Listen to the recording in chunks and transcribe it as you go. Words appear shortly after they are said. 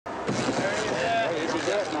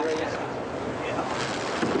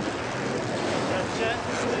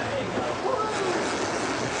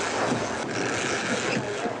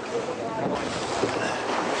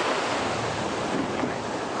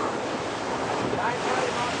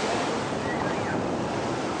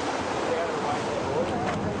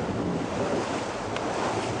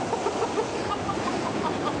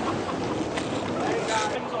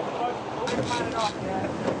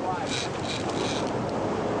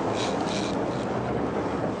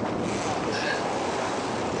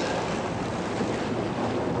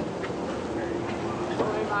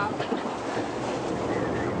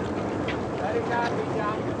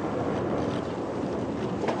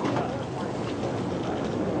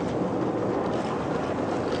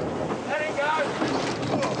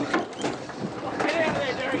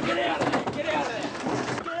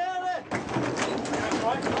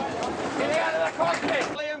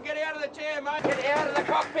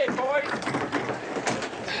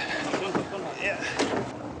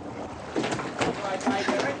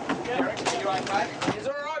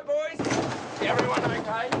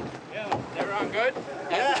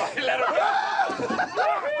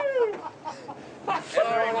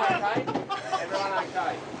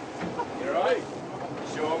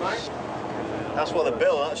That's what the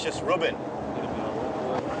bill, that's just rubbing.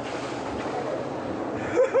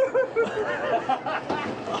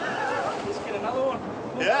 Let's get another one.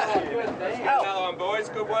 Yeah. Another one, boys.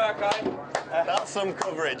 Good work, eh? That's some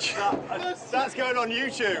coverage. That's going on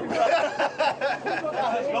YouTube.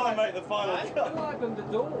 That's got to make the final cut. Open the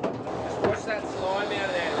door. Just watch that slime out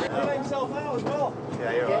of there. He let himself out as well.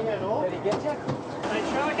 Yeah, you're right. Did he get you? Hey,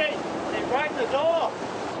 Sharky, they break the door.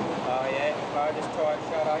 Oh yeah, well, just try and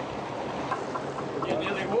shut up. You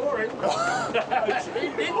nearly wore him. He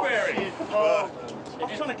did wear it. I'm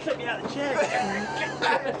trying to clip you out of the chair. I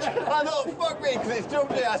thought, fuck me, because it's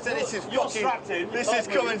jumped in. I said, this is fucking, this is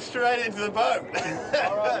coming straight into the boat.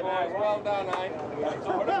 All right, boys, well done, eh?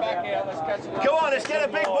 Put it back out, let's catch it up. Come on, let's get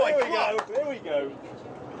a big boy. Here we go, here we go.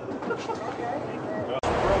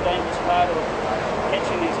 Real dangerous part of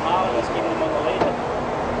catching these marlin is getting them on the leader.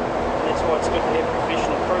 And that's why it's good to have a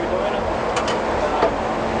professional crew doing it.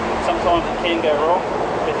 Sometimes it can go wrong,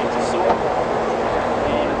 but it's a sore.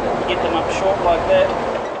 And you get them up short like that,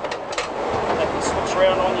 they can switch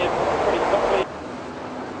around on you